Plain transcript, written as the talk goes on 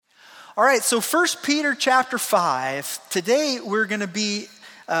All right, so 1 Peter chapter 5. Today we're going to be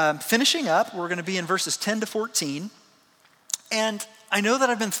finishing up. We're going to be in verses 10 to 14. And I know that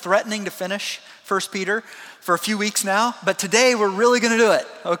I've been threatening to finish 1 Peter for a few weeks now, but today we're really going to do it,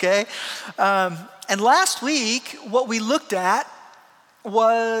 okay? And last week, what we looked at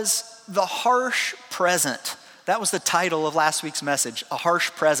was the harsh present. That was the title of last week's message, A Harsh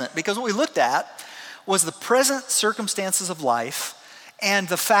Present. Because what we looked at was the present circumstances of life and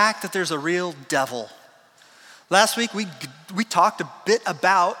the fact that there's a real devil. Last week, we talked a bit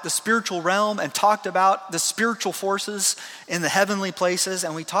about the spiritual realm and talked about the spiritual forces in the heavenly places,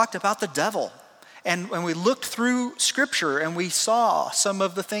 and we talked about the devil. And when we looked through Scripture and we saw some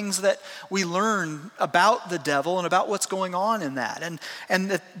of the things that we learned about the devil and about what's going on in that.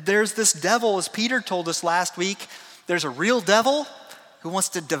 And that there's this devil, as Peter told us last week, there's a real devil who wants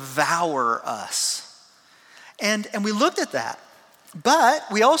to devour us. And we looked at that. But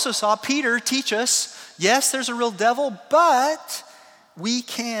we also saw Peter teach us, yes, there's a real devil, but we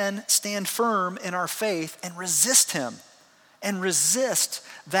can stand firm in our faith and resist him and resist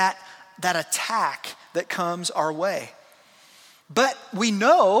that attack that comes our way. But we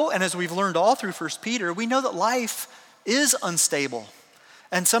know, and as we've learned all through 1 Peter, we know that life is unstable.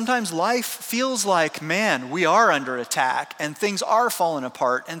 And sometimes life feels like, man, we are under attack and things are falling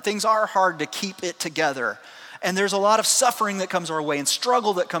apart and things are hard to keep it together. And there's a lot of suffering that comes our way and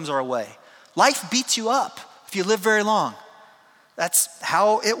struggle that comes our way. Life beats you up if you live very long. That's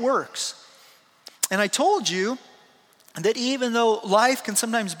how it works. And I told you that even though life can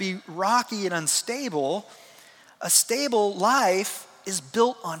sometimes be rocky and unstable, a stable life is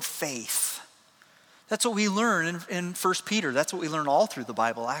built on faith. That's what we learn in 1 Peter. That's what we learn all through the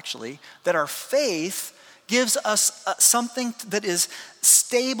Bible, actually, that our faith gives us something that is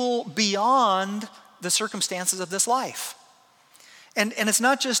stable beyond the circumstances of this life. And it's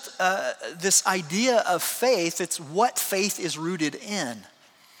not just this idea of faith, it's what faith is rooted in.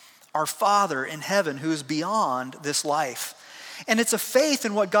 Our Father in heaven who is beyond this life. And it's a faith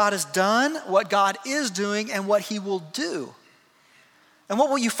in what God has done, what God is doing, and what he will do. And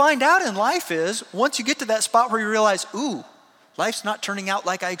what you find out in life is, once you get to that spot where you realize, ooh, life's not turning out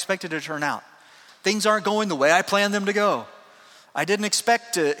like I expected it to turn out. Things aren't going the way I planned them to go. I didn't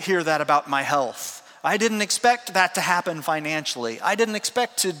expect to hear that about my health. I didn't expect that to happen financially. I didn't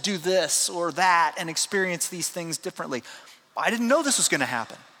expect to do this or that and experience these things differently. I didn't know this was going to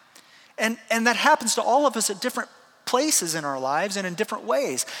happen. And that happens to all of us at different places in our lives and in different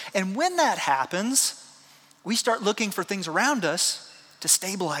ways. And when that happens, we start looking for things around us to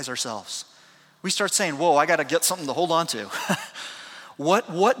stabilize ourselves. We start saying, whoa, I got to get something to hold on to.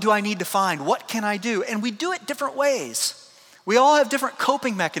 What do I need to find? What can I do? And we do it different ways. We all have different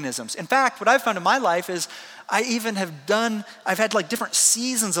coping mechanisms. In fact, what I've found in my life is I've had like different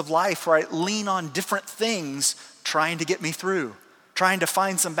seasons of life where I lean on different things trying to get me through, trying to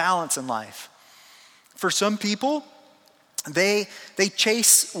find some balance in life. For some people, they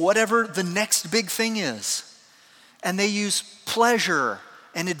chase whatever the next big thing is. And they use pleasure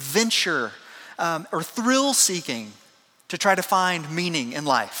and adventure or thrill seeking to try to find meaning in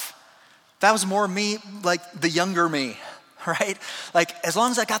life. That was more me, like the younger me. Right? Like, as long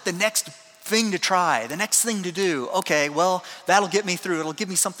as I got the next thing to try, the next thing to do, okay, well, that'll get me through. It'll give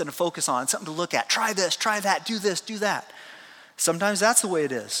me something to focus on, something to look at. Try this, try that, do this, do that. Sometimes that's the way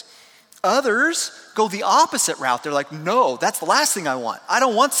it is. Others go the opposite route. They're like, no, that's the last thing I want. I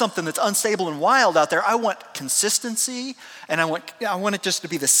don't want something that's unstable and wild out there. I want consistency, and I want it just to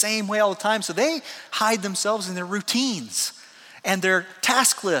be the same way all the time. So they hide themselves in their routines and their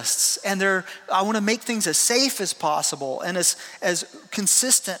task lists, and I want to make things as safe as possible and as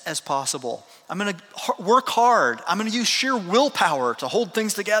consistent as possible. I'm going to work hard. I'm going to use sheer willpower to hold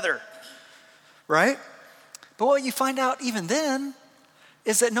things together, right? But what you find out even then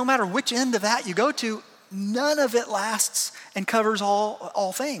is that no matter which end of that you go to, none of it lasts and covers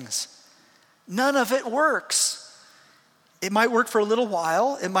all things. None of it works. It might work for a little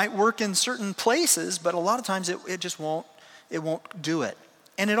while. It might work in certain places, but a lot of times it just won't. It won't do it.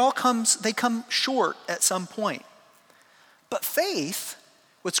 And they come short at some point. But faith,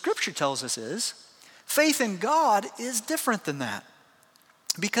 what Scripture tells us is, faith in God is different than that.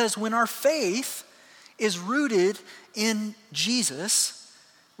 Because when our faith is rooted in Jesus,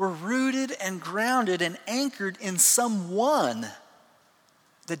 we're rooted and grounded and anchored in someone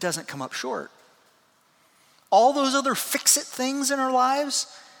that doesn't come up short. All those other fix-it things in our lives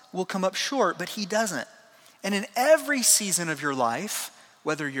will come up short, but he doesn't. And in every season of your life,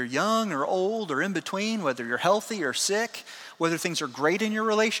 whether you're young or old or in between, whether you're healthy or sick, whether things are great in your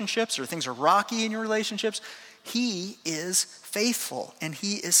relationships or things are rocky in your relationships, he is faithful and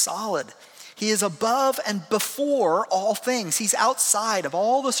he is solid. He is above and before all things. He's outside of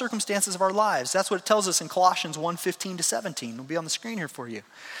all the circumstances of our lives. That's what it tells us in Colossians 1:15-17. It'll be on the screen here for you.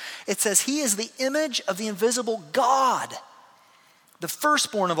 It says, he is the image of the invisible God, the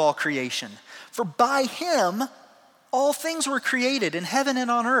firstborn of all creation. For by him, all things were created in heaven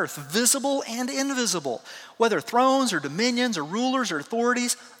and on earth, visible and invisible, whether thrones or dominions or rulers or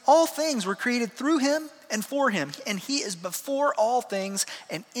authorities, all things were created through him and for him. And he is before all things,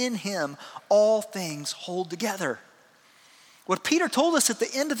 and in him all things hold together. What Peter told us at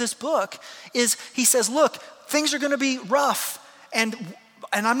the end of this book is, he says, look, things are going to be rough, and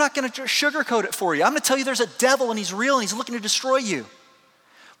I'm not going to sugarcoat it for you. I'm going to tell you there's a devil and he's real and he's looking to destroy you.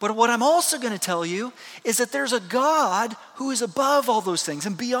 But what I'm also going to tell you is that there's a God who is above all those things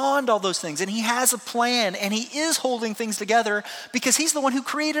and beyond all those things. And he has a plan, and he is holding things together because he's the one who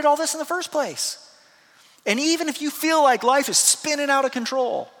created all this in the first place. And even if you feel like life is spinning out of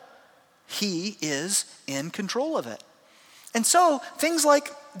control, he is in control of it. And so things like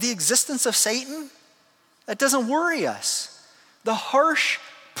the existence of Satan, that doesn't worry us. The harsh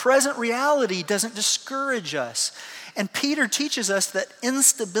present reality doesn't discourage us. And Peter teaches us that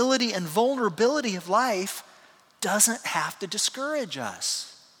instability and vulnerability of life doesn't have to discourage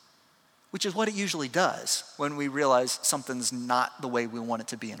us, which is what it usually does when we realize something's not the way we want it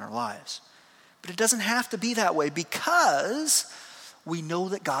to be in our lives. But it doesn't have to be that way because we know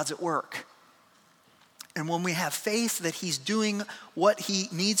that God's at work. And when we have faith that he's doing what he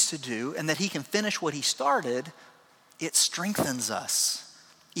needs to do and that he can finish what he started, it strengthens us,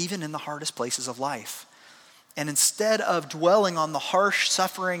 even in the hardest places of life. And instead of dwelling on the harsh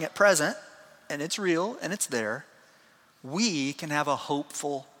suffering at present, and it's real and it's there, we can have a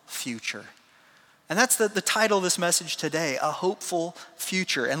hopeful future. And that's the title of this message today, A Hopeful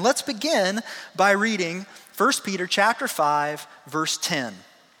Future. And let's begin by reading 1 Peter chapter 5, verse 10.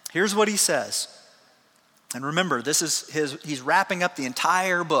 Here's what he says. And remember, he's wrapping up the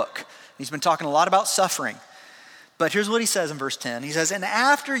entire book. He's been talking a lot about suffering. But here's what he says in verse 10. He says, and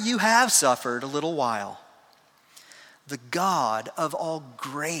after you have suffered a little while, the God of all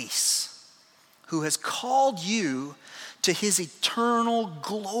grace, who has called you to his eternal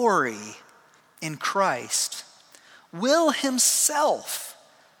glory in Christ, will himself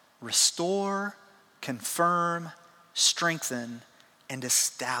restore, confirm, strengthen, and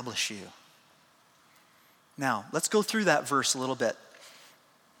establish you. Now, let's go through that verse a little bit.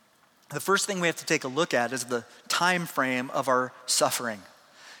 The first thing we have to take a look at is the time frame of our suffering.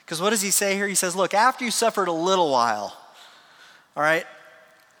 Because what does he say here? He says, look, after you suffered a little while, all right,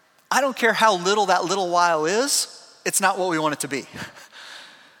 I don't care how little that little while is, it's not what we want it to be.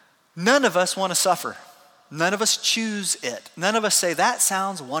 None of us want to suffer. None of us choose it. None of us say, that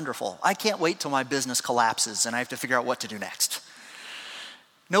sounds wonderful. I can't wait till my business collapses and I have to figure out what to do next.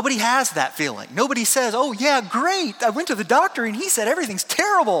 Nobody has that feeling. Nobody says, oh yeah, great. I went to the doctor and he said everything's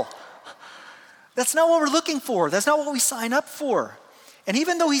terrible. That's not what we're looking for. That's not what we sign up for. And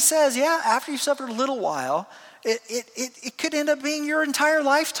even though he says, yeah, after you've suffered a little while, it could end up being your entire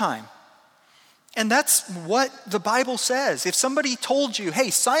lifetime. And that's what the Bible says. If somebody told you, hey,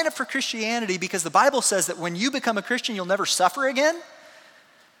 sign up for Christianity because the Bible says that when you become a Christian, you'll never suffer again,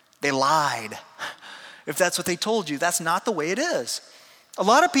 they lied. If that's what they told you, that's not the way it is. A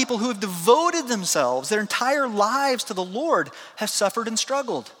lot of people who have devoted themselves their entire lives to the Lord have suffered and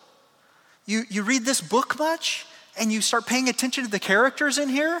struggled. You read this book much and you start paying attention to the characters in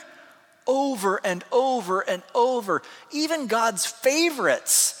here over and over and over. Even God's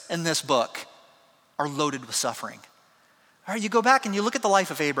favorites in this book are loaded with suffering. All right, you go back and you look at the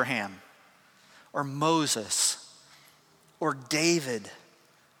life of Abraham or Moses or David,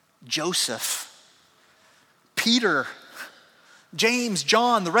 Joseph, Peter, James,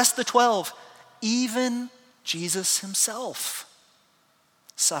 John, the rest of the 12, even Jesus himself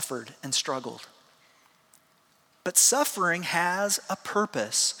suffered and struggled. But suffering has a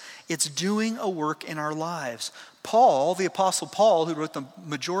purpose. It's doing a work in our lives. Paul, the Apostle Paul, who wrote the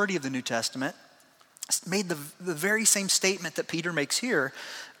majority of the New Testament, made the very same statement that Peter makes here,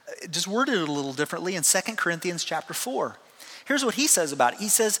 just worded it a little differently in 2 Corinthians chapter 4. Here's what he says about it. He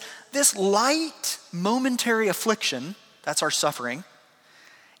says, this light momentary affliction, that's our suffering,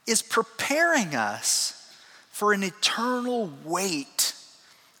 is preparing us for an eternal weight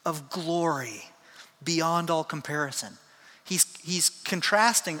of glory beyond all comparison. He's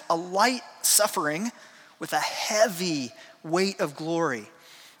contrasting a light suffering with a heavy weight of glory.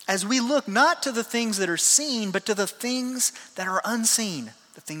 As we look not to the things that are seen, but to the things that are unseen,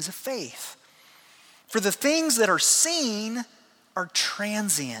 the things of faith. For the things that are seen are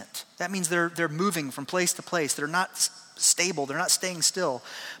transient. That means they're moving from place to place. They're not stable. They're not staying still.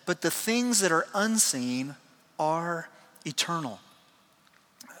 But the things that are unseen are eternal.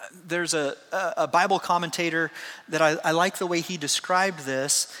 There's a Bible commentator that I like the way he described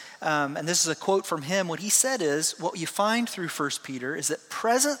this, and this is a quote from him. What he said is, what you find through 1 Peter is that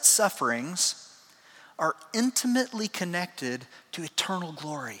present sufferings are intimately connected to eternal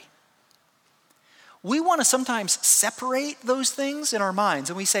glory. We want to sometimes separate those things in our minds,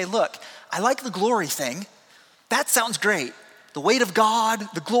 and we say, look, I like the glory thing. That sounds great. The weight of God,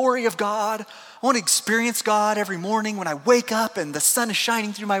 the glory of God. I want to experience God every morning when I wake up and the sun is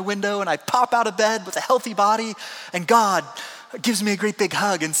shining through my window and I pop out of bed with a healthy body and God gives me a great big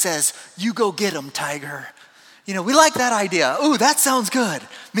hug and says, you go get him, tiger. You know, we like that idea. Ooh, that sounds good.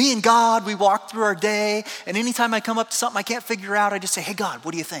 Me and God, we walk through our day, and anytime I come up to something I can't figure out, I just say, hey God,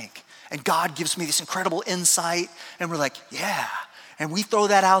 what do you think? And God gives me this incredible insight, and we're like, yeah. And we throw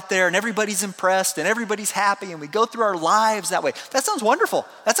that out there, and everybody's impressed, and everybody's happy, and we go through our lives that way. That sounds wonderful.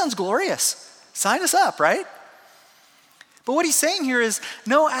 That sounds glorious. Sign us up, right? But what he's saying here is,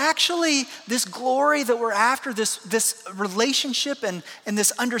 no, actually, this glory that we're after, this relationship and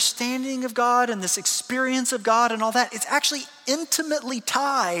this understanding of God and this experience of God and all that, it's actually intimately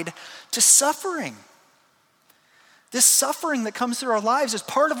tied to suffering. This suffering that comes through our lives is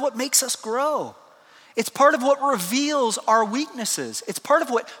part of what makes us grow. It's part of what reveals our weaknesses. It's part of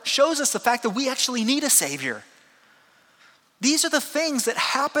what shows us the fact that we actually need a Savior. These are the things that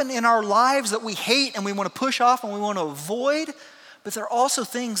happen in our lives that we hate and we want to push off and we want to avoid, but they're also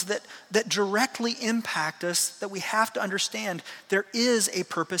things that directly impact us that we have to understand there is a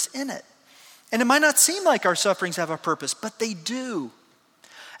purpose in it. And it might not seem like our sufferings have a purpose, but they do.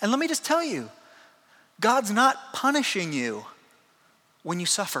 And let me just tell you, God's not punishing you when you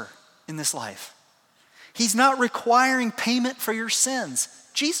suffer in this life. He's not requiring payment for your sins.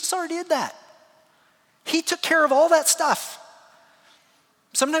 Jesus already did that. He took care of all that stuff.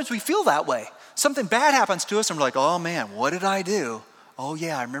 Sometimes we feel that way. Something bad happens to us and we're like, oh man, what did I do? Oh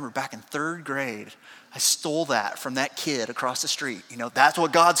yeah, I remember back in 3rd grade, I stole that from that kid across the street. You know, that's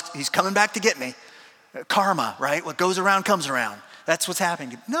what he's coming back to get me. Karma, right? What goes around comes around. That's what's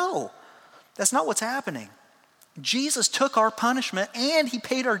happening. No, that's not what's happening. Jesus took our punishment and he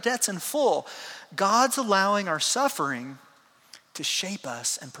paid our debts in full. God's allowing our suffering to shape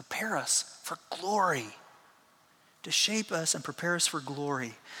us and prepare us for glory. To shape us and prepare us for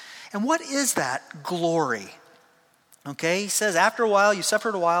glory. And what is that glory? Okay, he says, after a while, you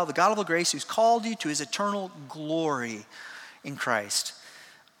suffered a while, the God of all grace who's called you to his eternal glory in Christ.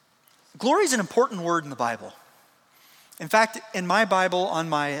 Glory is an important word in the Bible. In fact, in my Bible, on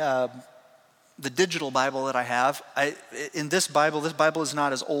my the digital Bible that I have, in this Bible is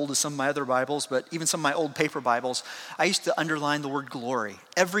not as old as some of my other Bibles, but even some of my old paper Bibles, I used to underline the word glory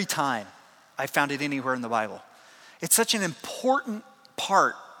every time I found it anywhere in the Bible. It's such an important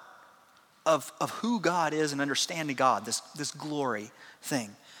part of who God is and understanding God, this glory thing.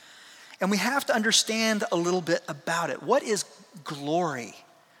 And we have to understand a little bit about it. What is glory?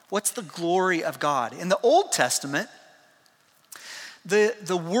 What's the glory of God? In the Old Testament,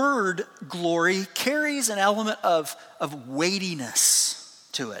 the word glory carries an element of weightiness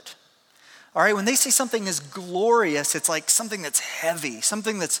to it. All right, when they say something is glorious, it's like something that's heavy,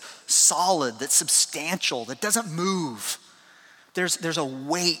 something that's solid, that's substantial, that doesn't move. There's a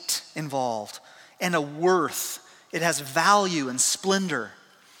weight involved and a worth. It has value and splendor.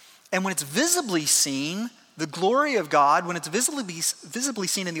 And when it's visibly seen, the glory of God, when it's visibly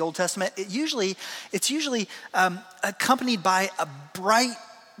seen in the Old Testament, it's usually accompanied by a bright,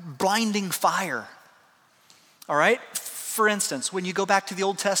 blinding fire. All right? For instance, when you go back to the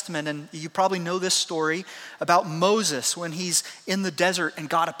Old Testament, and you probably know this story about Moses when he's in the desert and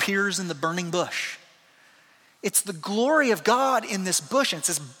God appears in the burning bush. It's the glory of God in this bush, and it's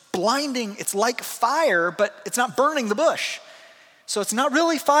this blinding, it's like fire, but it's not burning the bush. So it's not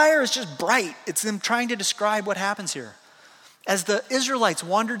really fire, it's just bright. It's them trying to describe what happens here. As the Israelites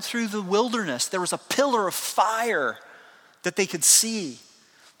wandered through the wilderness, there was a pillar of fire that they could see.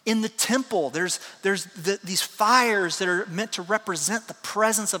 In the temple, there's these fires that are meant to represent the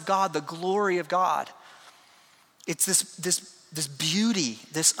presence of God, the glory of God. It's this beauty,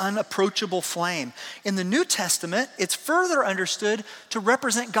 this unapproachable flame. In the New Testament, it's further understood to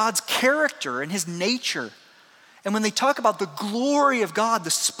represent God's character and his nature. And when they talk about the glory of God, the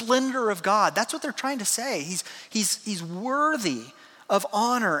splendor of God, that's what they're trying to say. He's worthy of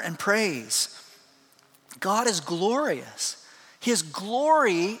honor and praise. God is glorious. His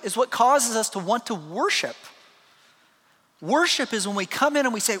glory is what causes us to want to worship. Worship is when we come in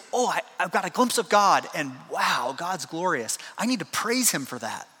and we say, oh, I've got a glimpse of God, and wow, God's glorious. I need to praise him for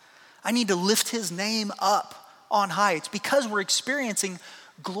that. I need to lift his name up on high. It's because we're experiencing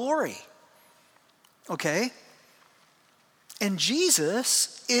glory. Okay? And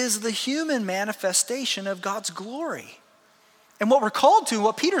Jesus is the human manifestation of God's glory. And what we're called to,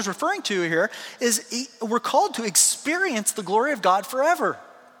 what Peter's referring to here, is we're called to experience the glory of God forever.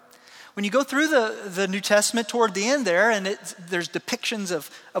 When you go through the New Testament toward the end there, and there's depictions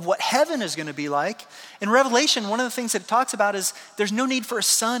of what heaven is going to be like, in Revelation, one of the things that it talks about is there's no need for a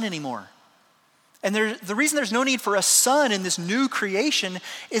sun anymore. And the reason there's no need for a sun in this new creation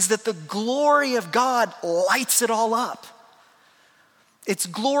is that the glory of God lights it all up. It's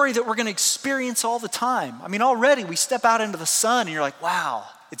glory that we're going to experience all the time. I mean, already we step out into the sun and you're like, wow,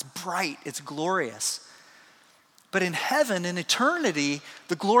 it's bright, it's glorious. But in heaven, in eternity,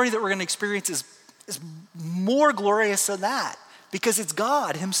 the glory that we're going to experience is more glorious than that because it's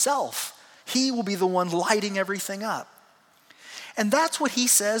God himself. He will be the one lighting everything up. And that's what he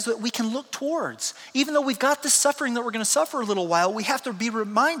says that we can look towards. Even though we've got this suffering that we're going to suffer a little while, we have to be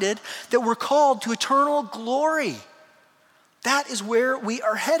reminded that we're called to eternal glory. That is where we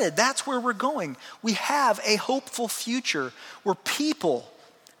are headed. That's where we're going. We have a hopeful future. We're people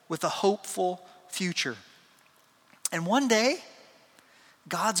with a hopeful future. And one day,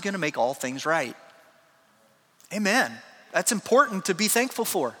 God's going to make all things right. Amen. That's important to be thankful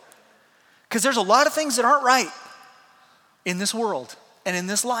for. Because there's a lot of things that aren't right in this world and in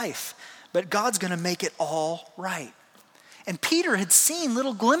this life. But God's going to make it all right. And Peter had seen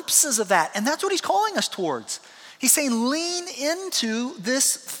little glimpses of that. And that's what he's calling us towards. He's saying, lean into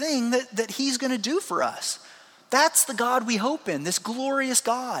this thing that he's going to do for us. That's the God we hope in, this glorious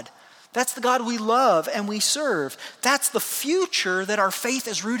God. That's the God we love and we serve. That's the future that our faith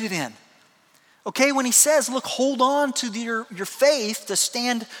is rooted in. Okay, when he says, look, hold on to your faith to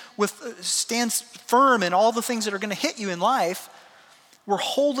stand firm in all the things that are going to hit you in life, we're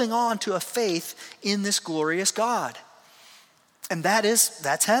holding on to a faith in this glorious God. And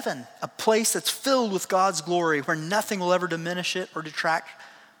that's heaven, a place that's filled with God's glory where nothing will ever diminish it or detract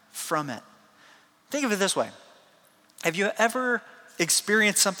from it. Think of it this way. Have you ever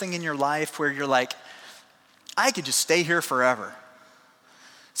experienced something in your life where you're like, I could just stay here forever?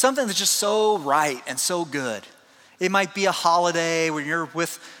 Something that's just so right and so good. It might be a holiday when you're with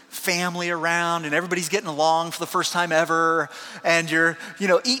family around and everybody's getting along for the first time ever and you're,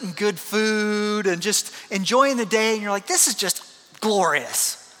 eating good food and just enjoying the day and you're like, this is just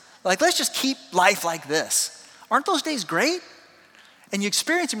glorious. Like, let's just keep life like this. Aren't those days great? And you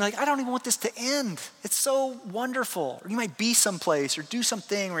experience them, you're like, I don't even want this to end. It's so wonderful. Or you might be someplace or do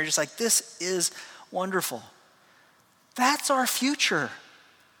something where you're just like, this is wonderful. That's our future.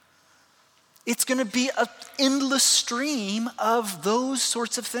 It's going to be an endless stream of those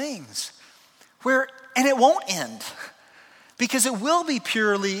sorts of things. And it won't end because it will be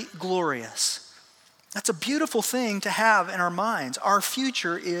purely glorious. That's a beautiful thing to have in our minds. Our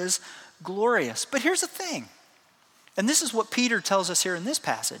future is glorious. But here's the thing, and this is what Peter tells us here in this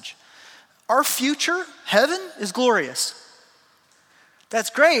passage. Our future, heaven, is glorious. That's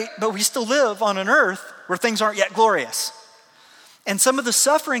great, but we still live on an earth where things aren't yet glorious. And some of the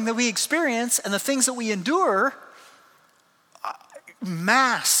suffering that we experience and the things that we endure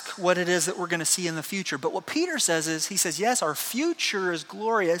mask what it is that we're going to see in the future. But what Peter says is, he says, yes, our future is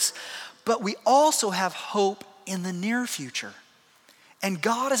glorious, but we also have hope in the near future. And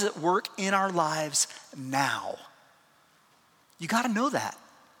God is at work in our lives now. You got to know that.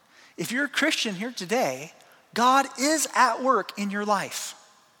 If you're a Christian here today, God is at work in your life.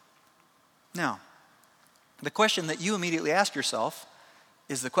 Now, the question that you immediately ask yourself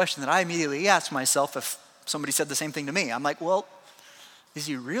is the question that I immediately ask myself if somebody said the same thing to me. I'm like, well, is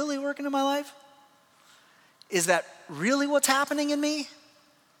he really working in my life? Is that really what's happening in me?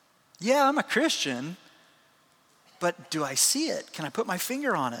 Yeah, I'm a Christian, but do I see it? Can I put my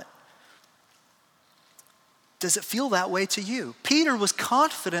finger on it? Does it feel that way to you? Peter was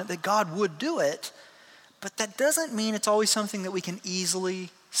confident that God would do it, but that doesn't mean it's always something that we can easily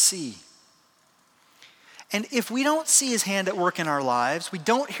see. And if we don't see his hand at work in our lives, we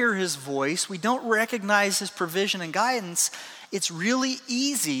don't hear his voice, we don't recognize his provision and guidance, it's really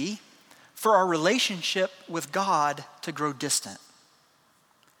easy for our relationship with God to grow distant.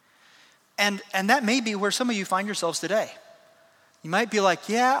 And that may be where some of you find yourselves today. You might be like,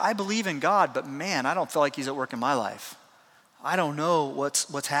 yeah, I believe in God, but man, I don't feel like he's at work in my life. I don't know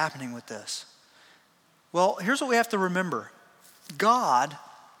what's happening with this. Well, here's what we have to remember. God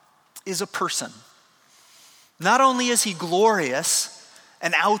is a person. Not only is he glorious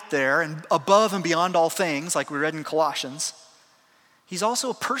and out there and above and beyond all things, like we read in Colossians, he's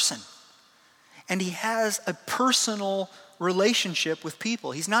also a person. And he has a personal relationship with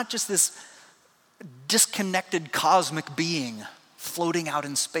people. He's not just this disconnected cosmic being floating out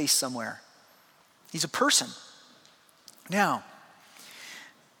in space somewhere. He's a person. Now,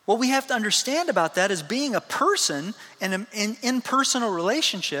 what we have to understand about that is being a person and in personal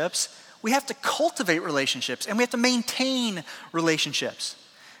relationships, we have to cultivate relationships and we have to maintain relationships.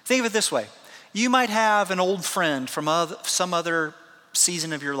 Think of it this way. You might have an old friend from some other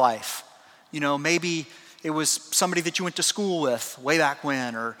season of your life. Maybe it was somebody that you went to school with way back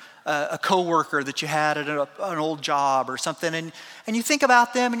when, or a coworker that you had at an old job or something. And you think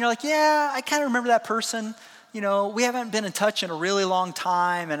about them and you're like, yeah, I kind of remember that person. We haven't been in touch in a really long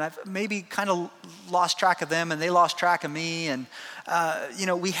time, and I've maybe kind of lost track of them, and they lost track of me. And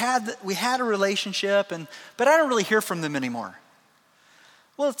we had a relationship, but I don't really hear from them anymore.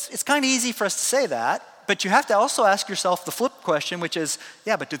 Well, it's kind of easy for us to say that, but you have to also ask yourself the flip question, which is,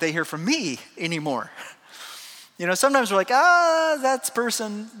 yeah, but do they hear from me anymore? Sometimes we're like, that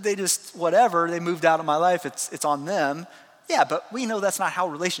person, they just whatever, they moved out of my life. It's on them. Yeah, but we know that's not how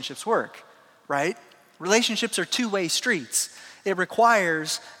relationships work, right? Relationships are two-way streets. It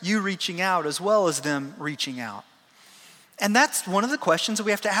requires you reaching out as well as them reaching out. And that's one of the questions that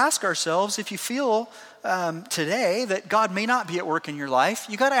we have to ask ourselves. If you feel today that God may not be at work in your life,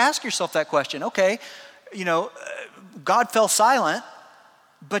 you got to ask yourself that question. Okay, God fell silent,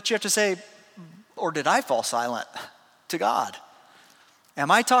 but you have to say, or did I fall silent to God? Am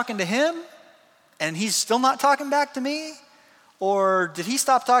I talking to him and he's still not talking back to me? Or did he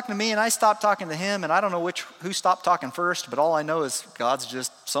stop talking to me and I stopped talking to him, and I don't know who stopped talking first, but all I know is God's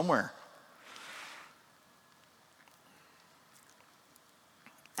just somewhere.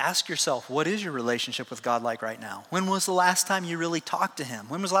 Ask yourself, what is your relationship with God like right now? When was the last time you really talked to him?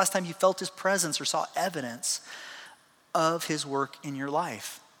 When was the last time you felt his presence or saw evidence of his work in your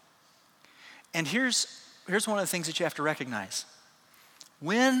life? And here's one of the things that you have to recognize.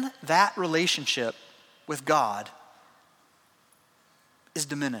 When that relationship with God is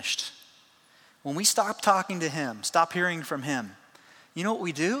diminished, when we stop talking to him, stop hearing from him, you know what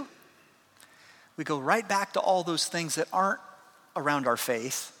we do? We go right back to all those things that aren't around our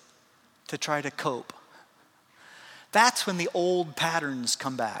faith to try to cope. That's when the old patterns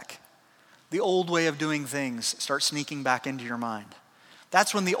come back. The old way of doing things start sneaking back into your mind.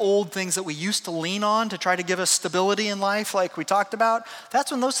 That's when the old things that we used to lean on to try to give us stability in life, like we talked about,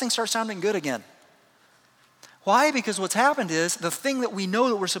 that's when those things start sounding good again. Why? Because what's happened is the thing that we know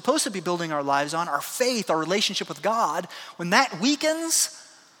that we're supposed to be building our lives on, our faith, our relationship with God, when that weakens,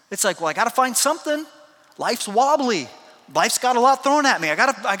 it's like, well, I got to find something. Life's wobbly. Life's got a lot thrown at me. I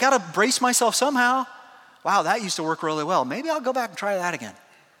got to brace myself somehow. Wow, that used to work really well. Maybe I'll go back and try that again.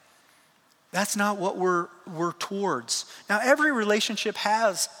 That's not what we're towards. Now, every relationship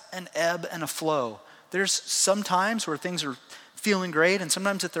has an ebb and a flow. There's some times where things are feeling great and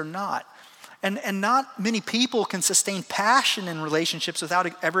sometimes that they're not. And not many people can sustain passion in relationships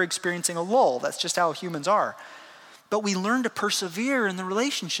without ever experiencing a lull. That's just how humans are. But we learn to persevere in the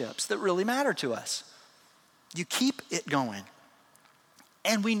relationships that really matter to us. You keep it going.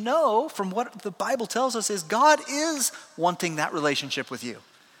 And we know from what the Bible tells us is God is wanting that relationship with you.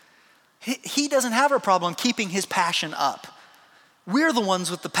 He doesn't have a problem keeping his passion up. We're the ones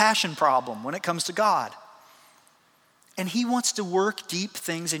with the passion problem when it comes to God. And he wants to work deep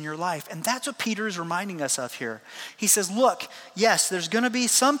things in your life. And that's what Peter is reminding us of here. He says, look, yes, there's going to be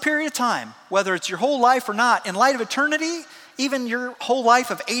some period of time, whether it's your whole life or not, in light of eternity, even your whole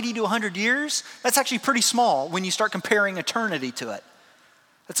life of 80 to 100 years, that's actually pretty small when you start comparing eternity to it.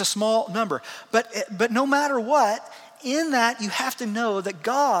 That's a small number. But no matter what, in that you have to know that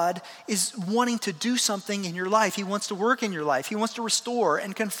God is wanting to do something in your life. He wants to work in your life. He wants to restore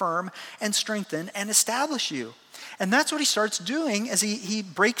and confirm and strengthen and establish you. And that's what he starts doing as he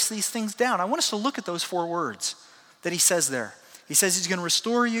breaks these things down. I want us to look at those 4 words that he says there. He says he's going to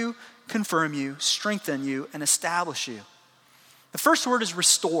restore you, confirm you, strengthen you, and establish you. The first word is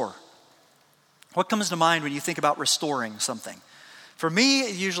restore. What comes to mind when you think about restoring something? For me,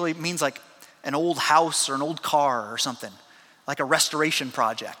 it usually means like an old house or an old car or something, like a restoration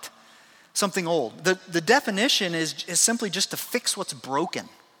project, something old. The definition is simply just to fix what's broken.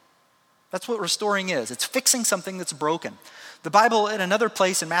 That's what restoring is. It's fixing something that's broken. The Bible, in another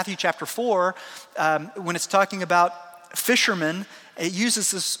place in Matthew chapter 4, when it's talking about fishermen, it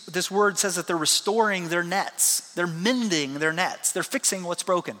uses this word, says that they're restoring their nets. They're mending their nets. They're fixing what's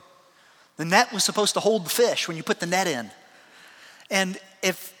broken. The net was supposed to hold the fish when you put the net in. And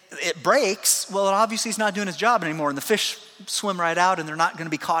if it breaks, well, obviously he's not doing his job anymore, and the fish swim right out and they're not going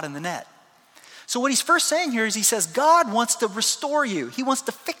to be caught in the net. So what he's first saying here is he says, God wants to restore you. He wants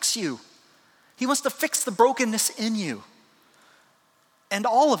to fix you. He wants to fix the brokenness in you. And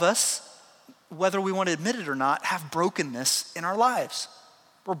all of us, whether we want to admit it or not, have brokenness in our lives.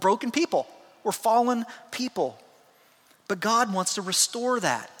 We're broken people. We're fallen people. But God wants to restore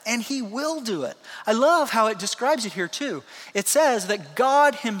that, and he will do it. I love how it describes it here too. It says that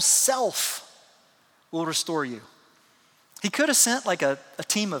God himself will restore you. He could have sent like a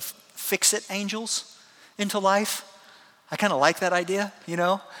team of fix-it angels into life. I kind of like that idea, you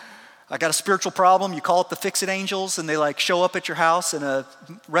know. I got a spiritual problem, you call up the fix-it angels, and they like show up at your house in a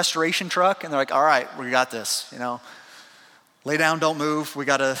restoration truck, and they're like, all right, we got this, you know. Lay down, don't move, we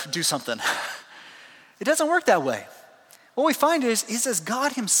got to do something. It doesn't work that way. What we find is, he says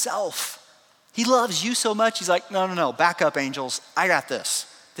God himself, he loves you so much, he's like, no, back up angels, I got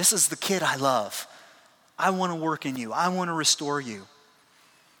this. This is the kid I love. I want to work in you. I want to restore you.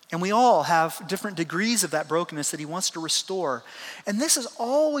 And we all have different degrees of that brokenness that he wants to restore. And this has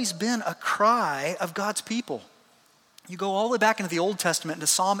always been a cry of God's people. You go all the way back into the Old Testament, into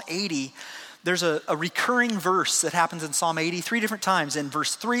Psalm 80, there's a recurring verse that happens in Psalm 80 3 different times, in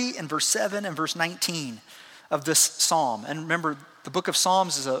verse 3, in verse 7, and verse 19 of this psalm. And remember, the book of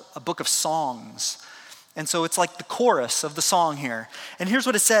Psalms is a book of songs. And so it's like the chorus of the song here. And here's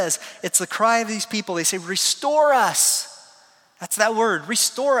what it says. It's the cry of these people. They say, restore us. That's that word,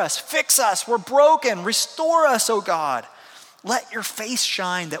 restore us, fix us, we're broken, restore us, O God. Let your face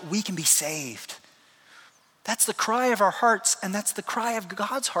shine that we can be saved. That's the cry of our hearts, and that's the cry of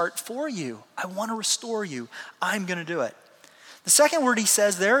God's heart for you. I want to restore you. I'm going to do it. The second word he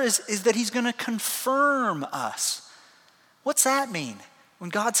says there is that he's going to confirm us. What's that mean? When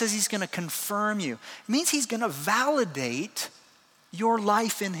God says he's going to confirm you, it means he's going to validate your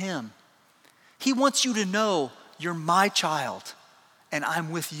life in him. He wants you to know you're my child, and I'm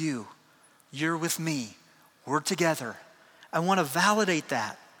with you. You're with me. We're together. I want to validate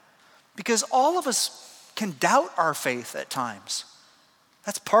that because all of us can doubt our faith at times.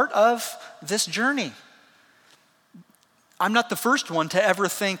 That's part of this journey. I'm not the first one to ever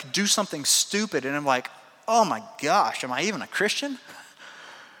think, do something stupid, and I'm like, oh my gosh, am I even a Christian?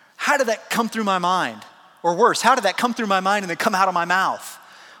 How did that come through my mind? Or worse, how did that come through my mind and then come out of my mouth?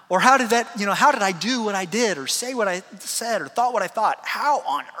 Or how did I do what I did or say what I said or thought what I thought? How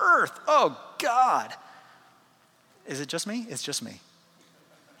on earth? Oh God. Is it just me? It's just me.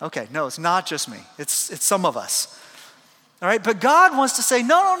 Okay, no, it's not just me. It's some of us. All right, but God wants to say,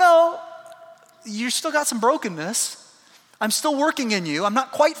 no. You still got some brokenness. I'm still working in you. I'm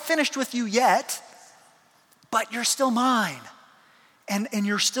not quite finished with you yet, but you're still mine. And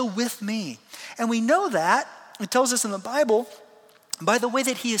you're still with me. And we know that, it tells us in the Bible, by the way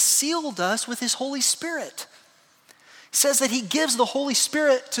that he has sealed us with his Holy Spirit. It says that he gives the Holy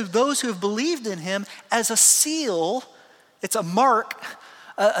Spirit to those who have believed in him as a seal. It's a mark,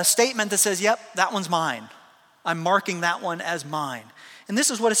 a statement that says, yep, that one's mine. I'm marking that one as mine. And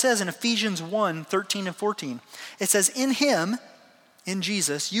this is what it says in Ephesians 1, 13 and 14. It says, in him, in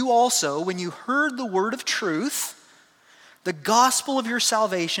Jesus, you also, when you heard the word of truth, the gospel of your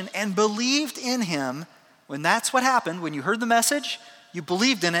salvation, and believed in him, when that's what happened, when you heard the message, you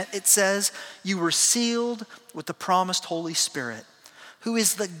believed in it, it says you were sealed with the promised Holy Spirit, who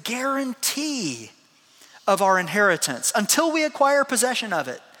is the guarantee of our inheritance until we acquire possession of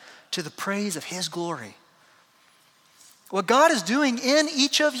it, to the praise of his glory. What God is doing in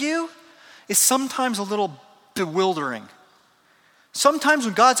each of you is sometimes a little bewildering. Sometimes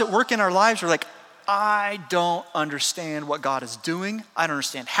when God's at work in our lives, we're like, I don't understand what God is doing. I don't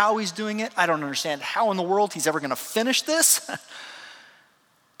understand how he's doing it. I don't understand how in the world he's ever going to finish this.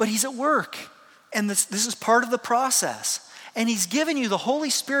 But he's at work, and this is part of the process. And he's given you the Holy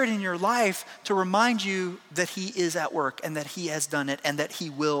Spirit in your life to remind you that he is at work and that he has done it and that he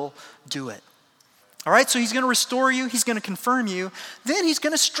will do it. All right, so he's going to restore you. He's going to confirm you. Then he's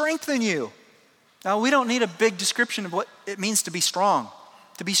going to strengthen you. Now, we don't need a big description of what it means to be strong,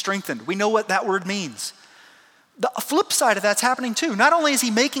 to be strengthened. We know what that word means. The flip side of that's happening too. Not only is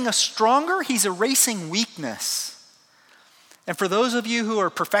he making us stronger, he's erasing weakness. And for those of you who are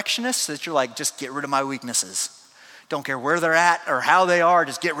perfectionists, that you're like, just get rid of my weaknesses. Don't care where they're at or how they are,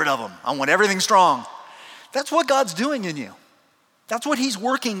 just get rid of them. I want everything strong. That's what God's doing in you. That's what he's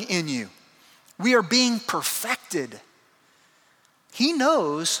working in you. We are being perfected. He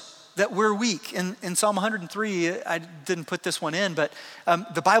knows that we're weak. In Psalm 103, I didn't put this one in, but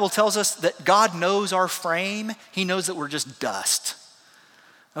the Bible tells us that God knows our frame. He knows that we're just dust.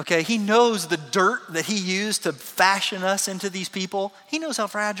 Okay, he knows the dirt that he used to fashion us into these people. He knows how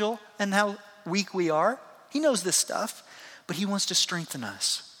fragile and how weak we are. He knows this stuff, but he wants to strengthen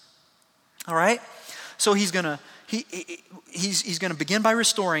us. All right? So he's going to begin by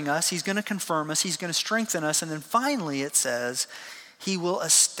restoring us. He's going to confirm us. He's going to strengthen us. And then finally it says, he will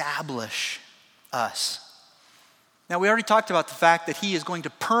establish us. Now, we already talked about the fact that he is going to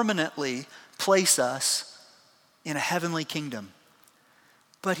permanently place us in a heavenly kingdom.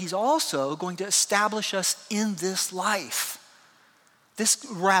 But he's also going to establish us in this life. This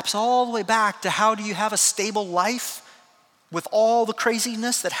wraps all the way back to how do you have a stable life with all the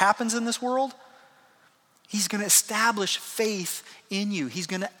craziness that happens in this world? He's going to establish faith in you. He's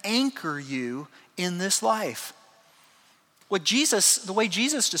going to anchor you in this life. The way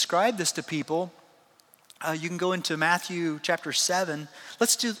Jesus described this to people, you can go into Matthew chapter 7.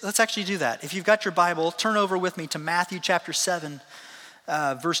 Let's actually do that. If you've got your Bible, turn over with me to Matthew chapter 7,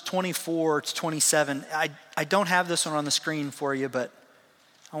 verse 24 to 27. I don't have this one on the screen for you, but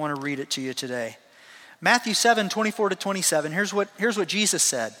I want to read it to you today. Matthew 7, 24 to 27. Here's what Jesus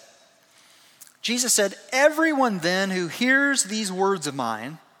said. Jesus said, "Everyone then who hears these words of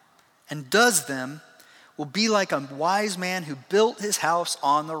mine and does them will be like a wise man who built his house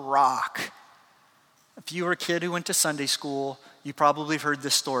on the rock." If you were a kid who went to Sunday school, you probably have heard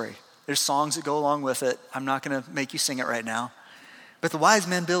this story. There's songs that go along with it. I'm not going to make you sing it right now. But the wise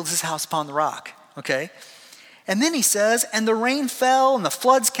man builds his house upon the rock, okay? And then he says, "And the rain fell and the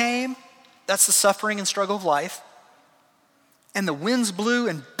floods came." That's the suffering and struggle of life. "And the winds blew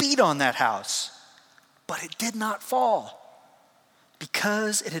and beat on that house, but it did not fall,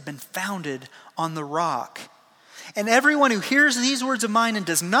 because it had been founded on the rock. And everyone who hears these words of mine and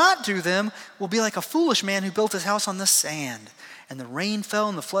does not do them will be like a foolish man who built his house on the sand. And the rain fell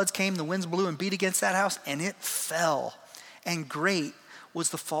and the floods came, the winds blew and beat against that house, and it fell. And great was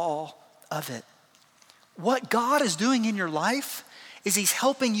the fall of it." What God is doing in your life is he's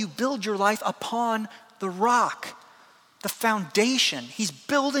helping you build your life upon the rock, the foundation. He's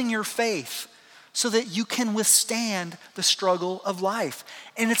building your faith so that you can withstand the struggle of life.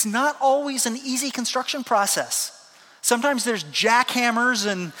 And it's not always an easy construction process. Sometimes there's jackhammers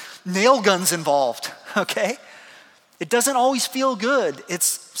and nail guns involved, okay? It doesn't always feel good.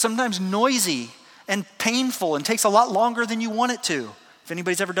 It's sometimes noisy and painful and takes a lot longer than you want it to. If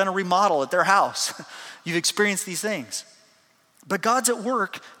anybody's ever done a remodel at their house, you've experienced these things. But God's at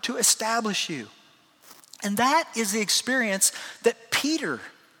work to establish you. And that is the experience that Peter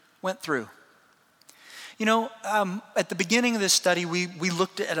went through. You know, at the beginning of this study, we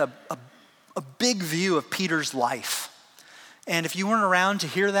looked at a big view of Peter's life. And if you weren't around to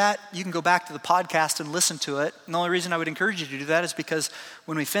hear that, you can go back to the podcast and listen to it. And the only reason I would encourage you to do that is because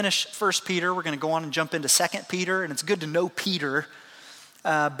when we finish 1 Peter, we're going to go on and jump into 2 Peter. And it's good to know Peter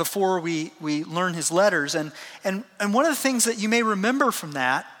before we learn his letters. And one of the things that you may remember from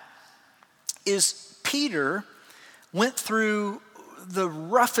that is Peter went through the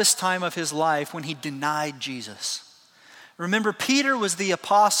roughest time of his life when he denied Jesus. Remember, Peter was the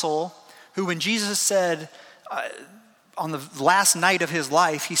apostle who, when Jesus said, on the last night of his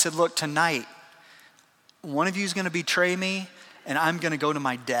life, he said, "Look, tonight, one of you is going to betray me, and I'm going to go to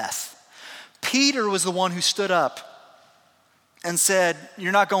my death." Peter was the one who stood up and said,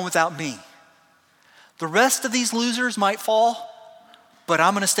 "You're not going without me. The rest of these losers might fall, but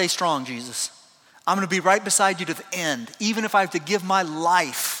I'm going to stay strong, Jesus. I'm going to be right beside you to the end. Even if I have to give my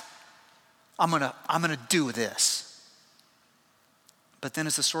life, I'm going to do this." But then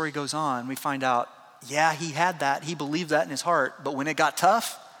as the story goes on, we find out, yeah, he had that. He believed that in his heart. But when it got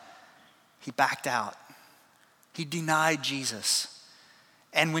tough, he backed out. He denied Jesus.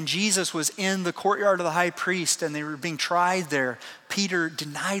 And when Jesus was in the courtyard of the high priest and they were being tried there, Peter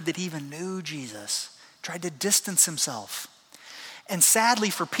denied that he even knew Jesus, tried to distance himself. And sadly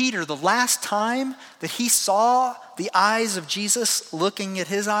for Peter, the last time that he saw the eyes of Jesus looking at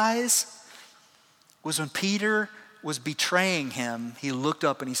his eyes was when Peter was betraying him. He looked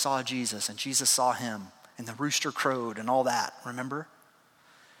up and he saw Jesus, and Jesus saw him, and the rooster crowed and all that, remember?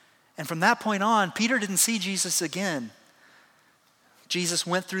 And from that point on, Peter didn't see Jesus again. Jesus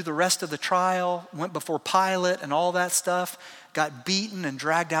went through the rest of the trial, went before Pilate and all that stuff, got beaten and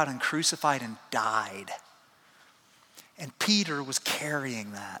dragged out and crucified and died. And Peter was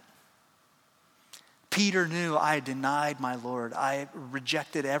carrying that. Peter knew, I denied my Lord. I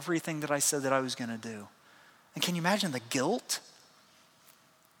rejected everything that I said that I was going to do. And can you imagine the guilt?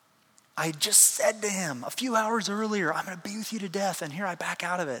 I just said to him a few hours earlier, I'm going to be with you to death, and here I back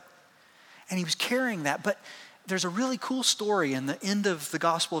out of it. And he was carrying that. But there's a really cool story in the end of the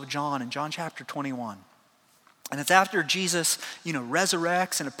Gospel of John, in John chapter 21. And it's after Jesus,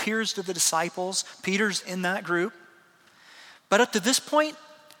 resurrects and appears to the disciples. Peter's in that group. But up to this point,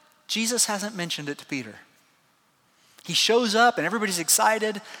 Jesus hasn't mentioned it to Peter. He shows up and everybody's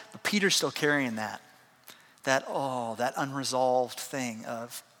excited, but Peter's still carrying that unresolved thing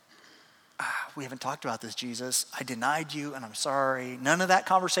of, we haven't talked about this, Jesus. I denied you and I'm sorry. None of that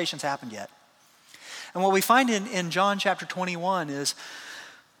conversation's happened yet. And what we find in John chapter 21 is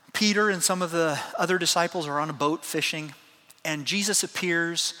Peter and some of the other disciples are on a boat fishing, and Jesus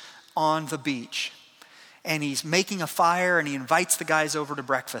appears on the beach. And he's making a fire, and he invites the guys over to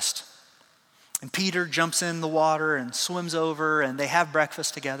breakfast. And Peter jumps in the water and swims over, and they have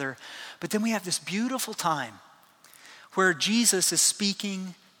breakfast together. But then we have this beautiful time where Jesus is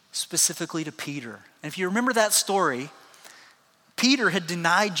speaking specifically to Peter. And if you remember that story, Peter had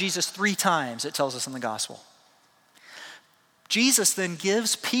denied Jesus 3 times, it tells us in the gospel. Jesus then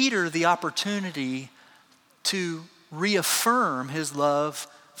gives Peter the opportunity to reaffirm his love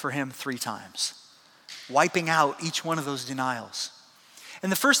for him 3 times, wiping out each one of those denials.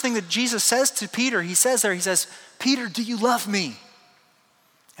 And the first thing that Jesus says to Peter, he says, Peter, do you love me?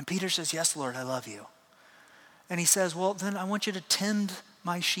 And Peter says, yes, Lord, I love you. And he says, well, then I want you to tend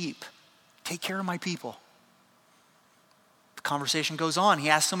my sheep. Take care of my people. The conversation goes on. He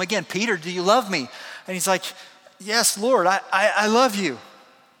asks him again, Peter, do you love me? And he's like, yes, Lord, I love you.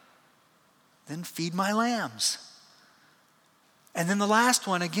 Then feed my lambs. And then the last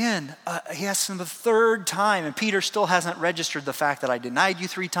one, again, he asks him the 3rd time, and Peter still hasn't registered the fact that I denied you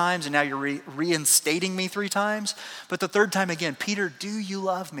 3 times, and now you're reinstating me 3 times. But the 3rd time again, Peter, do you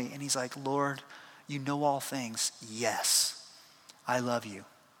love me? And he's like, Lord, you know all things. Yes, I love you.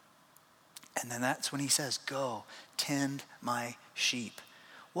 And then that's when he says, go, tend my sheep.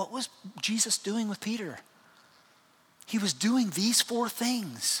 What was Jesus doing with Peter? He was doing these 4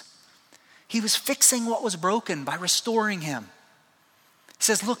 things. He was fixing what was broken by restoring him. He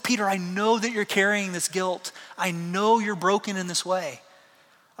says, look, Peter, I know that you're carrying this guilt. I know you're broken in this way.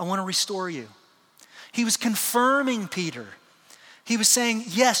 I want to restore you. He was confirming Peter. He was saying,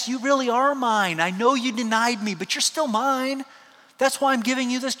 yes, you really are mine. I know you denied me, but you're still mine. That's why I'm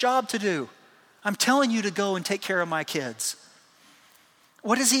giving you this job to do. I'm telling you to go and take care of my kids.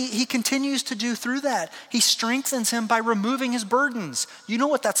 What does he continues to do through that? He strengthens him by removing his burdens. You know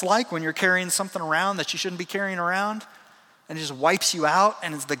what that's like when you're carrying something around that you shouldn't be carrying around? And it just wipes you out,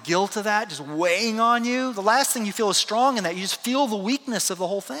 and it's the guilt of that just weighing on you. The last thing you feel is strong in that. You just feel the weakness of the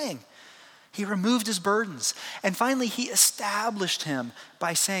whole thing. He removed his burdens. And finally, he established him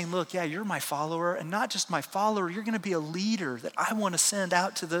by saying, look, yeah, you're my follower, and not just my follower, you're going to be a leader that I want to send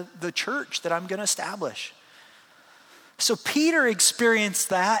out to the church that I'm going to establish. So Peter experienced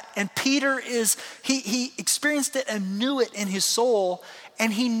that, and Peter he experienced it and knew it in his soul,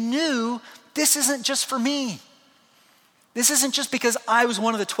 and he knew this isn't just for me. This isn't just because I was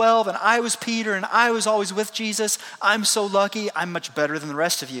one of the 12 and I was Peter and I was always with Jesus. I'm so lucky, I'm much better than the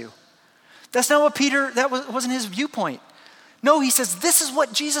rest of you. That's not what Peter, wasn't his viewpoint. No, he says, this is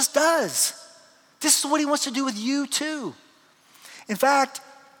what Jesus does. This is what he wants to do with you too. In fact,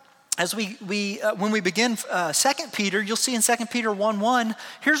 as when we begin 2 Peter, you'll see in 2 Peter 1:1,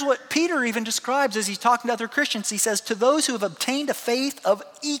 here's what Peter even describes as he's talking to other Christians. He says, to those who have obtained a faith of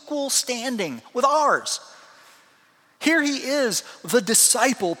equal standing with ours. Here he is, the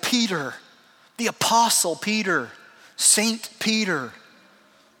disciple Peter, the apostle Peter, Saint Peter,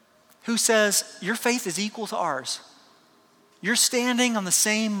 who says, your faith is equal to ours. You're standing on the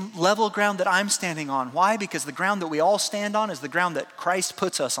same level ground that I'm standing on. Why? Because the ground that we all stand on is the ground that Christ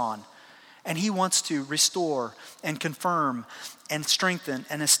puts us on. And he wants to restore and confirm and strengthen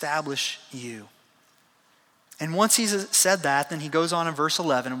and establish you. And once he's said that, then he goes on in verse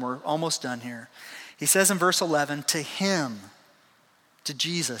 11, and we're almost done here. He says in verse 11, to him, to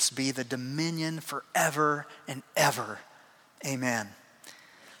Jesus, be the dominion forever and ever. Amen.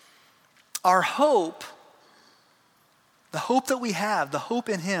 Our hope, the hope that we have, the hope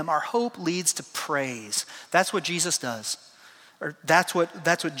in him, our hope leads to praise. That's what Jesus does. Or that's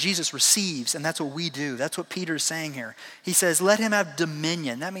what Jesus receives, and that's what we do. That's what Peter's saying here. He says, let him have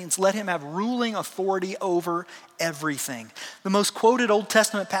dominion. That means let him have ruling authority over everything. The most quoted Old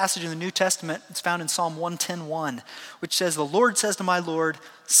Testament passage in the New Testament is found in Psalm 110:1, which says, the Lord says to my Lord,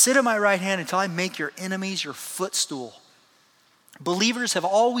 sit at my right hand until I make your enemies your footstool. Believers have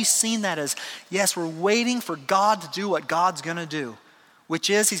always seen that as, yes, we're waiting for God to do what God's going to do,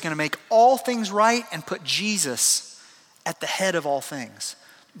 which is he's going to make all things right and put Jesus at the head of all things.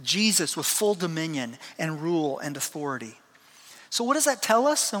 Jesus with full dominion and rule and authority. So what does that tell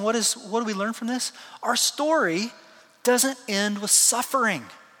us? And what do we learn from this? Our story doesn't end with suffering.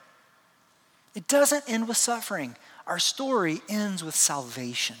 It doesn't end with suffering. Our story ends with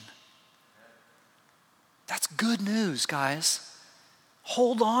salvation. That's good news, guys.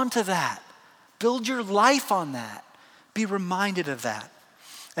 Hold on to that. Build your life on that. Be reminded of that.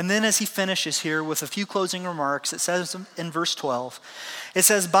 And then as he finishes here with a few closing remarks, it says in verse 12, it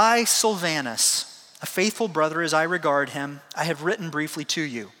says, by Silvanus, a faithful brother as I regard him, I have written briefly to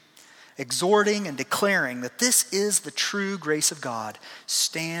you. exhorting and declaring that this is the true grace of God.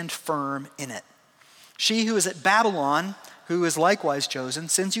 Stand firm in it. She who is at Babylon, who is likewise chosen,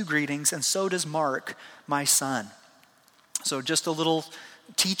 sends you greetings, and so does Mark, my son. So just a little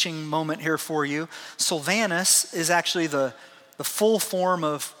teaching moment here for you. Silvanus is actually the full form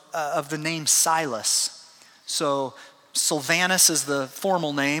of the name Silas. So Silvanus is the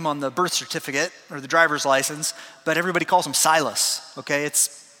formal name on the birth certificate or the driver's license, but everybody calls him Silas, okay?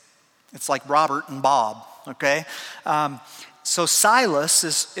 It's like Robert and Bob, okay? So Silas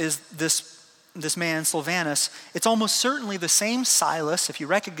is this man, Silvanus. It's almost certainly the same Silas, if you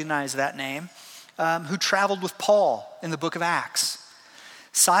recognize that name, who traveled with Paul in the book of Acts.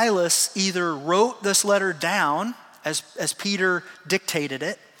 Silas either wrote this letter down as Peter dictated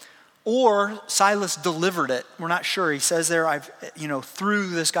it, or Silas delivered it. We're not sure. He says there, through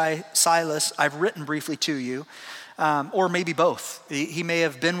this guy Silas, I've written briefly to you, or maybe both. He may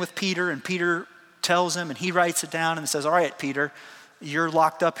have been with Peter, and Peter tells him, and he writes it down and says, all right, Peter, you're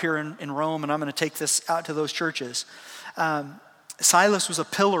locked up here in Rome, and I'm going to take this out to those churches. Silas was a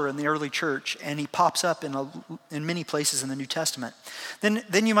pillar in the early church, and he pops up in many places in the New Testament.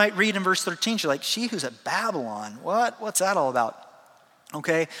 Then you might read in verse 13, she's like, she who's at Babylon, what's that all about?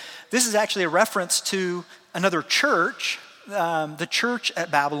 Okay, this is actually a reference to another church, the church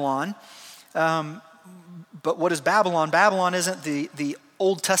at Babylon. But what is Babylon? Babylon isn't the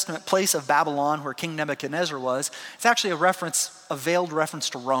Old Testament place of Babylon where King Nebuchadnezzar was. It's actually a veiled reference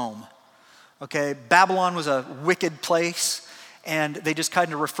to Rome. Okay, Babylon was a wicked place, and they just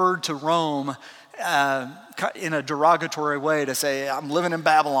kind of referred to Rome in a derogatory way to say, I'm living in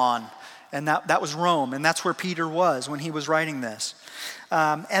Babylon. And that was Rome, and that's where Peter was when he was writing this.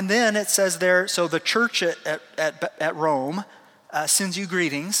 And then it says there, so the church at Rome sends you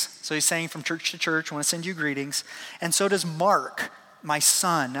greetings. So he's saying from church to church, I want to send you greetings. And so does Mark, my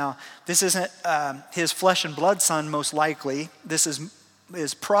son. Now, this isn't his flesh and blood son, most likely. This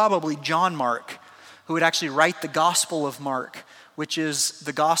is probably John Mark, who would actually write the Gospel of Mark, which is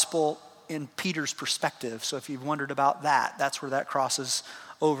the gospel in Peter's perspective. So if you've wondered about that, that's where that crosses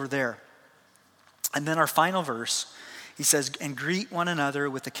over there. And then our final verse, he says, and greet one another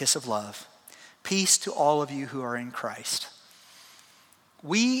with a kiss of love. Peace to all of you who are in Christ.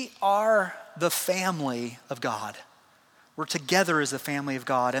 We are the family of God. We're together as the family of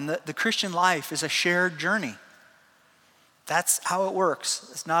God. And the Christian life is a shared journey. That's how it works.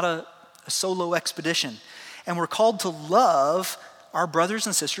 It's not a solo expedition. And we're called to love our brothers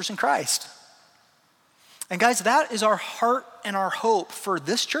and sisters in Christ. And guys, that is our heart and our hope for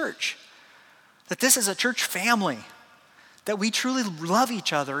this church. That this is a church family, that we truly love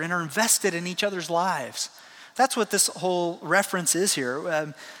each other and are invested in each other's lives. That's what this whole reference is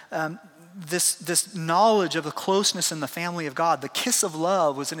here. This knowledge of the closeness in the family of God. The kiss of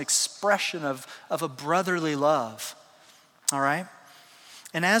love was an expression of a brotherly love. All right?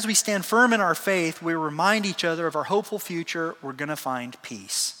 And as we stand firm in our faith, we remind each other of our hopeful future. We're going to find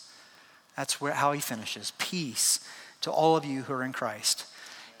peace. That's how he finishes. Peace to all of you who are in Christ.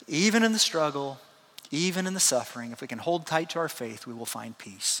 Even in the struggle, even in the suffering, if we can hold tight to our faith, we will find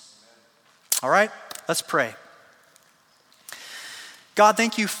peace. All right, let's pray. God,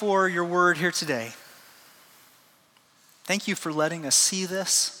 thank you for your word here today. Thank you for letting us see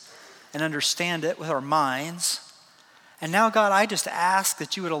this and understand it with our minds. And now, God, I just ask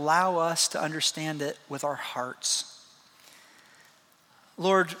that you would allow us to understand it with our hearts.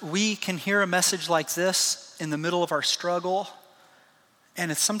 Lord, we can hear a message like this in the middle of our struggle,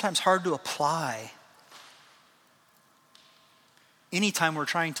 and it's sometimes hard to apply. Anytime we're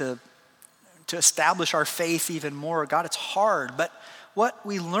trying to establish our faith even more, God, it's hard. But what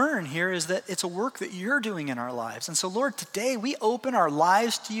we learn here is that it's a work that you're doing in our lives. And so, Lord, today we open our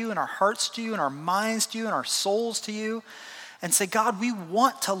lives to you and our hearts to you and our minds to you and our souls to you and say, God, we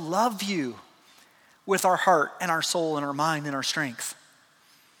want to love you with our heart and our soul and our mind and our strength.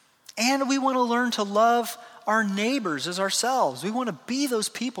 And we want to learn to love our neighbors as ourselves. We want to be those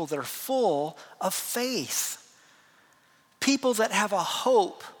people that are full of faith. People that have a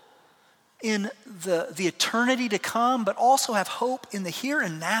hope in the eternity to come, but also have hope in the here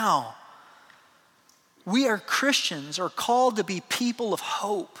and now. We are Christians, are called to be people of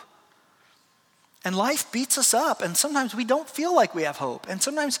hope. And life beats us up, and sometimes we don't feel like we have hope. And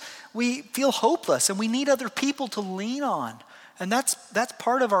sometimes we feel hopeless, and we need other people to lean on. And that's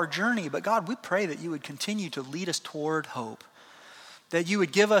part of our journey. But God, we pray that you would continue to lead us toward hope. That you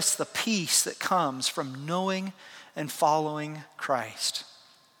would give us the peace that comes from knowing and following Christ.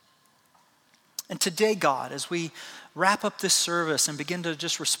 And today, God, as we wrap up this service and begin to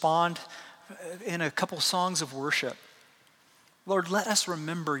just respond in a couple songs of worship, Lord, let us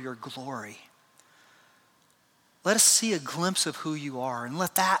remember your glory. Let us see a glimpse of who you are, and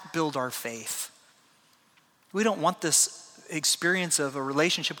let that build our faith. We don't want this experience of a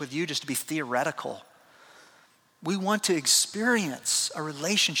relationship with you just to be theoretical. We want to experience a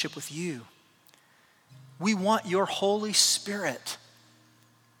relationship with you. We want your Holy Spirit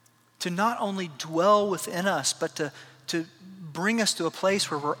to not only dwell within us, but to bring us to a place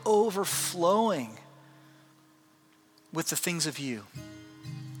where we're overflowing with the things of you.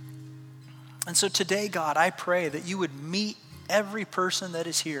 And so today, God, I pray that you would meet every person that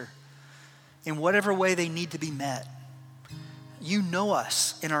is here in whatever way they need to be met. You know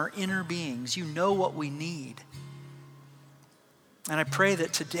us in our inner beings. You know what we need. And I pray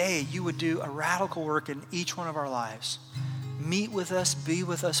that today you would do a radical work in each one of our lives. Meet with us, be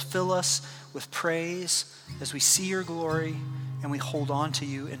with us, fill us with praise as we see your glory and we hold on to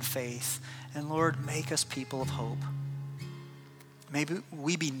you in faith. And Lord, make us people of hope. Maybe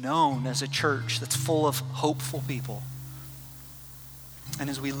we be known as a church that's full of hopeful people. And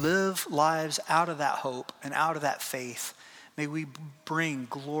as we live lives out of that hope and out of that faith, may we bring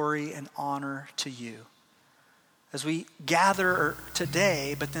glory and honor to you. As we gather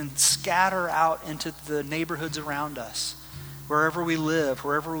today, but then scatter out into the neighborhoods around us, wherever we live,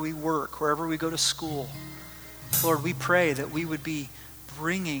 wherever we work, wherever we go to school, Lord, we pray that we would be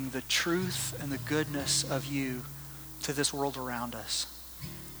bringing the truth and the goodness of you to this world around us.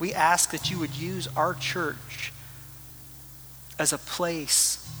 We ask that you would use our church as a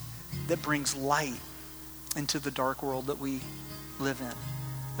place that brings light into the dark world that we live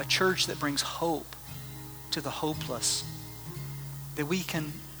in. A church that brings hope to the hopeless. That we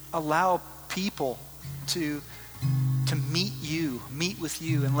can allow people to meet with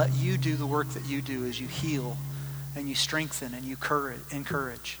you and let you do the work that you do as you heal and you strengthen and you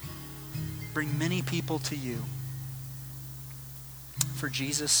encourage. Bring many people to you for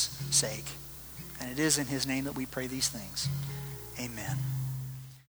Jesus' sake. And it is in his name that we pray these things. Amen.